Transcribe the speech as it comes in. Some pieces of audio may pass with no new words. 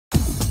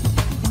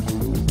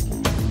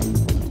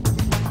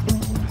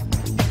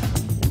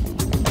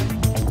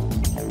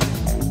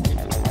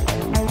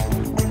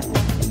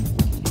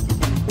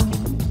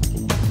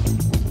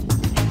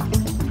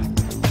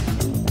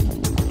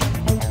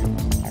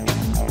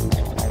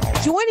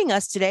Joining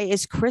us today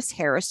is Chris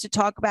Harris to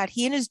talk about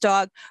he and his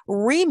dog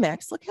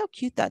Remix. Look how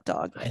cute that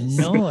dog is.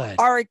 I know it.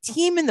 Are a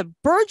team in the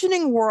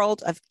burgeoning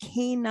world of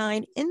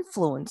canine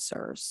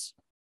influencers.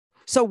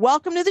 So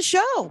welcome to the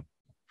show.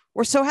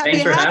 We're so happy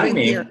Thanks to for have having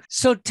you me. here.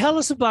 So tell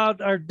us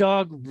about our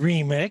dog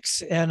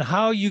Remix and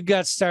how you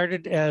got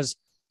started as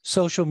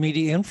social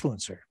media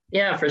influencer.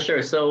 Yeah, for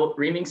sure. So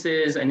Remix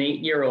is an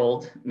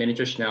 8-year-old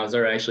miniature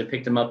schnauzer. I actually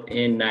picked him up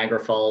in Niagara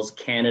Falls,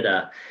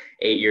 Canada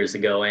 8 years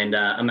ago. And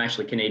I'm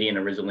actually Canadian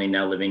originally,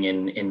 now living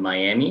in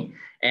Miami.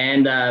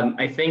 And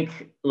I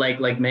think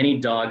like many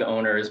dog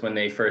owners, when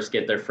they first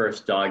get their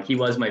first dog, he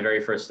was my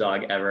very first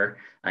dog ever.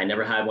 I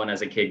never had one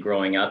as a kid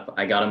growing up.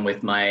 I got him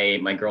with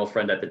my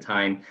girlfriend at the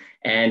time.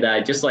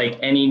 And just like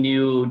any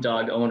new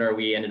dog owner,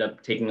 we ended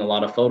up taking a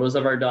lot of photos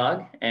of our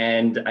dog.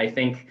 And I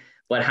think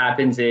what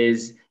happens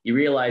is you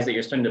realize that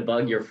you're starting to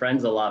bug your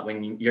friends a lot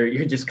when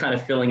you're just kind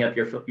of filling up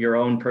your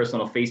own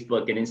personal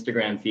Facebook and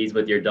Instagram feeds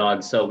with your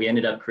dog. So we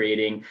ended up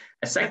creating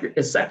a separate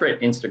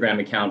Instagram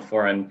account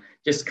for him,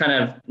 just kind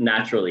of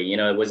naturally. You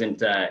know, it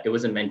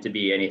wasn't meant to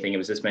be anything. It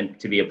was just meant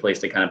to be a place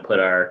to kind of put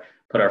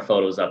our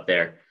photos up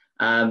there.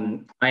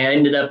 I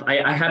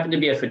happened to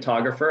be a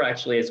photographer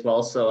actually as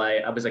well. So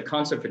I was a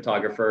concert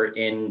photographer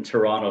in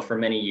Toronto for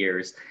many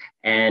years.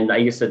 And I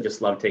used to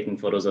just love taking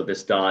photos of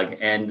this dog.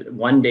 And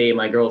one day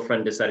my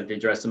girlfriend decided to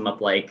dress him up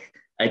like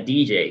a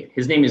DJ.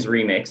 His name is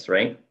Remix,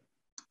 right?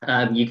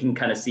 You can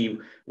kind of see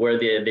where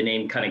the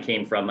name kind of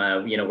came from.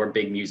 We're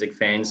big music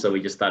fans, so we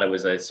just thought it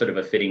was a sort of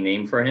a fitting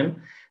name for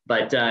him.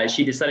 But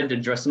she decided to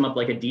dress him up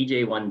like a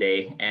DJ one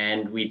day,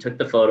 and we took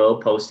the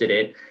photo, posted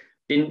it.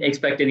 Didn't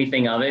expect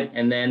anything of it.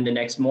 And then the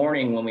next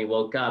morning when we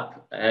woke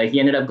up, he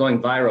ended up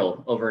going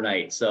viral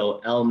overnight.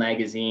 So Elle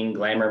Magazine,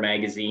 Glamour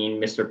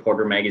Magazine, Mr.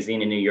 Porter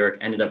Magazine in New York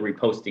ended up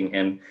reposting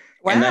him.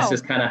 Wow. And that's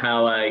just kind of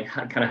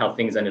how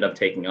things ended up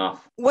taking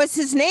off. Was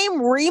his name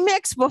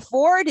Remix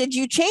before? Or did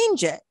you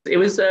change it? It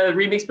was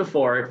Remix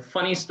before.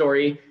 Funny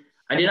story.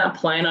 I did not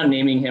plan on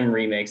naming him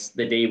Remix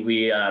the day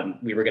we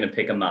were going to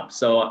pick him up.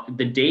 So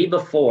the day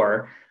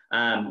before,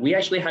 we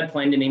actually had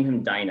planned to name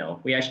him Dino.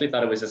 We actually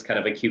thought it was just kind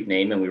of a cute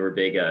name, and we were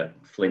big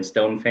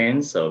Flintstone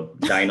fans, so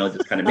Dino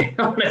just kind of made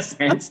a lot of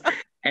sense.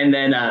 And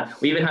then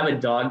we even have a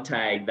dog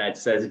tag that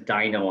says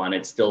Dino on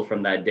it still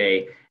from that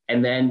day.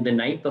 And then the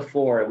night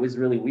before, it was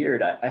really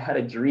weird. I had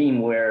a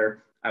dream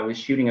where I was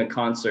shooting a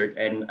concert,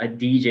 and a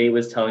DJ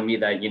was telling me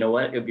that, you know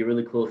what, it would be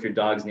really cool if your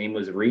dog's name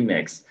was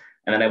Remix.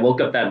 And then I woke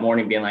up that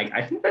morning being like,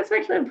 I think that's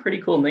actually a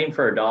pretty cool name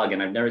for a dog.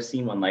 And I've never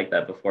seen one like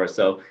that before.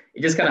 So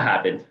it just kind of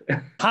happened.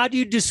 How do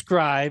you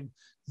describe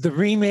the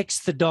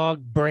Remix the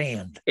dog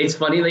brand? It's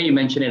funny that you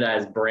mention it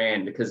as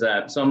brand because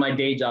so in my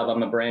day job,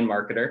 I'm a brand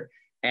marketer.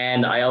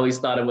 And I always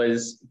thought it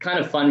was kind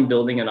of fun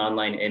building an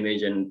online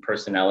image and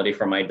personality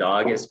for my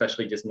dog,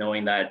 especially just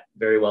knowing that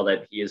very well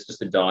that he is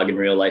just a dog in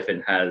real life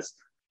and has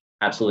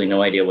absolutely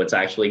no idea what's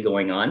actually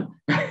going on.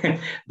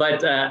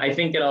 But I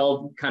think it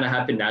all kind of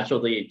happened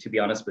naturally, to be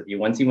honest with you.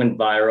 Once he went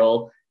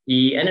viral,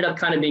 he ended up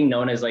kind of being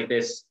known as like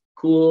this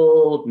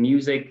cool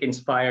music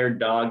inspired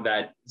dog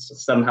that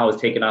somehow was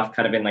taken off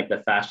kind of in like the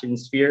fashion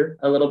sphere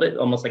a little bit,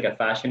 almost like a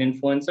fashion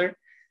influencer.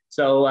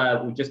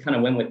 So we just kind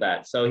of went with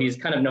that. So he's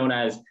kind of known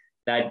as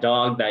that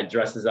dog that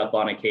dresses up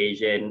on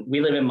occasion.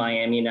 We live in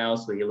Miami now,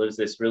 so he lives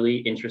this really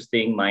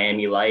interesting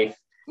Miami life.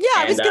 Yeah,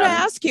 I was going to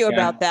ask you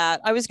about that.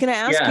 I was going to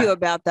ask you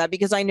about that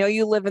because I know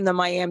you live in the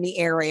Miami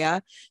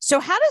area. So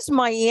how does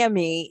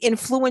Miami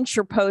influence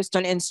your post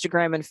on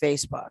Instagram and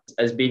Facebook?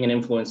 As being an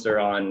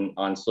influencer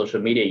on social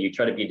media, you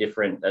try to be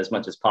different as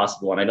much as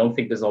possible. And I don't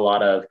think there's a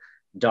lot of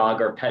dog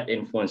or pet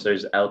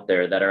influencers out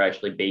there that are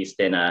actually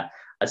based in a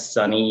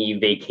sunny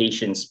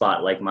vacation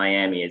spot like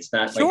Miami. It's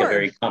not like a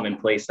very common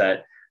place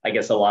that I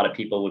guess a lot of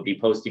people would be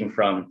posting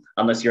from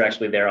unless you're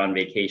actually there on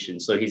vacation.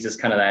 So he's just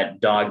kind of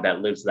that dog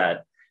that lives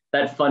that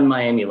fun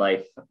Miami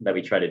life that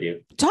we try to do.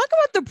 Talk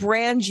about the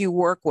brands you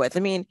work with. I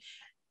mean,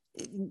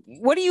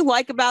 what do you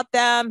like about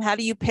them? How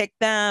do you pick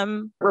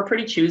them? We're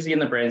pretty choosy in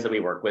the brands that we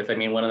work with. I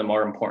mean, one of the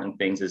more important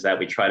things is that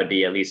we try to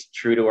be at least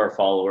true to our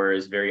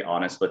followers, very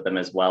honest with them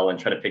as well, and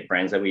try to pick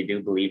brands that we do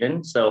believe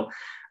in. So,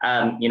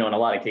 in a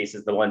lot of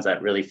cases, the ones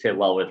that really fit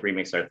well with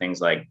Remix are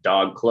things like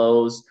dog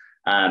clothes.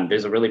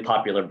 There's a really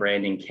popular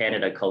brand in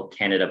Canada called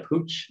Canada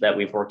Pooch that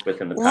we've worked with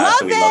in the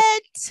past. Love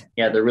it!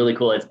 Yeah, they're really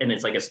cool.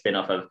 It's like a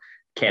spinoff of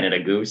Canada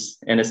Goose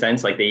in a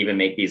sense. Like they even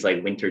make these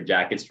like winter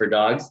jackets for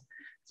dogs.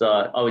 So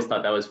I always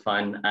thought that was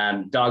fun.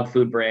 Dog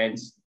food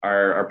brands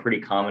are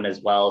pretty common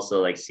as well. So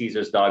like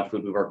Caesar's Dog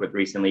Food we worked with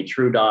recently.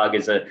 True Dog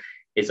is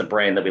a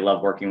brand that we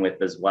love working with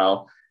as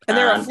well. And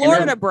they're a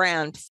Florida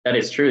brand. That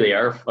is true. They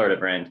are a Florida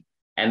brand.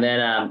 And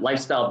then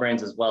lifestyle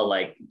brands as well,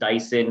 like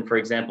Dyson, for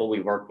example,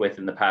 we've worked with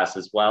in the past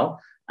as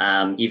well.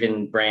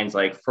 Even brands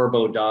like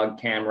Furbo dog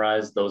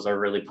cameras, those are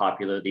really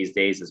popular these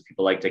days as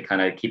people like to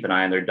kind of keep an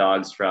eye on their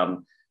dogs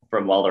from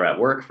while they're at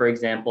work, for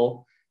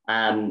example.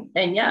 And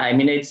yeah, I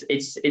mean, it's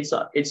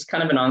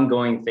kind of an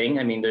ongoing thing.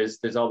 I mean,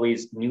 there's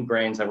always new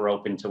brands that we're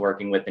open to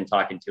working with and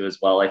talking to as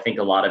well. I think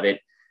a lot of it,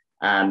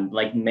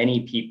 like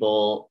many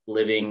people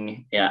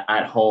living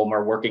at home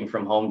or working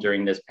from home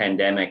during this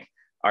pandemic,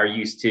 are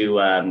used to,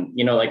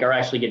 like are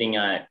actually getting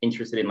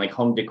interested in like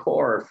home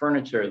decor or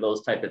furniture,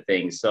 those type of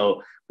things.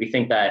 So we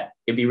think that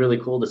it'd be really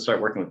cool to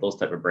start working with those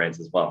type of brands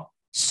as well.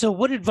 So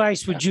what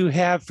advice would you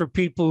have for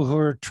people who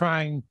are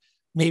trying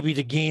maybe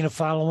to gain a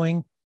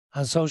following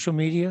on social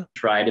media?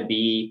 Try to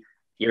be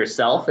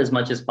yourself as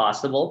much as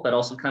possible, but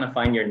also kind of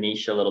find your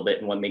niche a little bit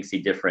and what makes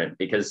you different.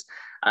 Because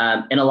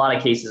in a lot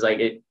of cases,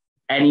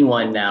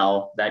 anyone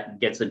now that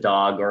gets a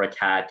dog or a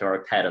cat or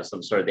a pet of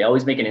some sort, they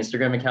always make an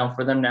Instagram account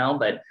for them now,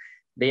 but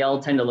they all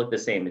tend to look the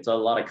same. It's a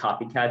lot of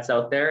copycats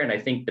out there. And I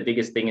think the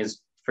biggest thing is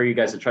for you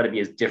guys to try to be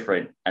as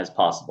different as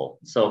possible.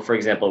 So for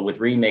example, with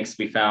Remix,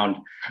 we found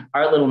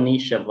our little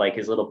niche of like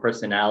his little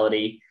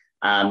personality.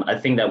 A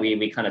thing that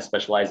we kind of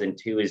specialize in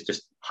too is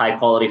just high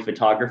quality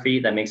photography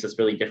that makes us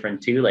really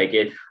different too.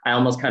 I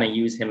almost kind of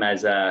use him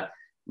as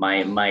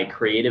my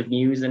creative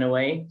muse in a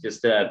way,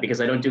 just because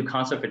I don't do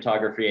concert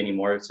photography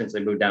anymore since I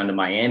moved down to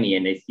Miami,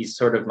 and he's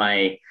sort of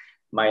my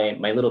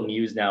little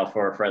muse now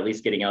for at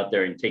least getting out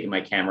there and taking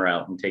my camera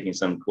out and taking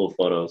some cool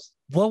photos.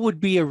 What would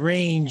be a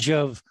range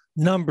of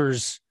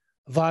numbers,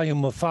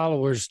 volume of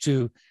followers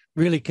to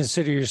really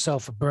consider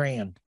yourself a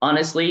brand?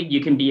 Honestly,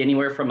 you can be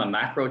anywhere from a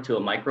macro to a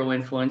micro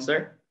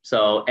influencer.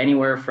 So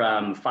anywhere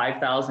from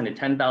 5,000 to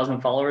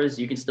 10,000 followers,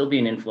 you can still be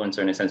an influencer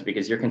in a sense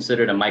because you're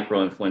considered a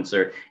micro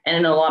influencer. And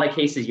in a lot of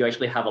cases, you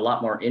actually have a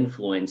lot more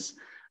influence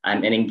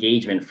and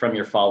engagement from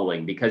your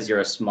following because you're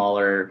a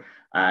smaller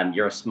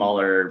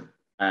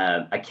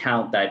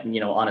account that,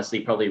 honestly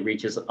probably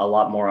reaches a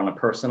lot more on a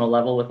personal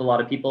level with a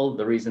lot of people.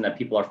 The reason that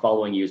people are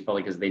following you is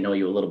probably because they know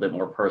you a little bit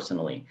more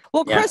personally.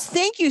 Well, Chris,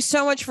 thank you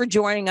so much for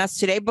joining us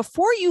today.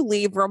 Before you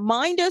leave,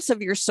 remind us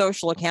of your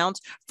social accounts.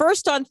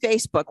 First on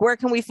Facebook, where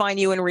can we find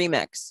you in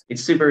Remix?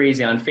 It's super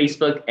easy on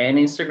Facebook and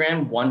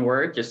Instagram. One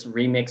word, just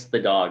Remix the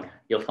Dog.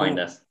 You'll find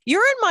us. You're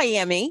in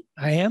Miami.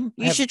 I am.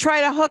 You should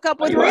try to hook up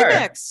with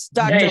Remix,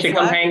 Dr. Yeah, you should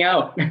come hang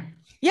out.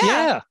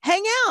 Yeah,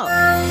 hang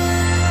out.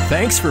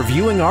 Thanks for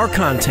viewing our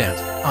content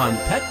on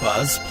Pet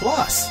Buzz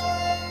Plus.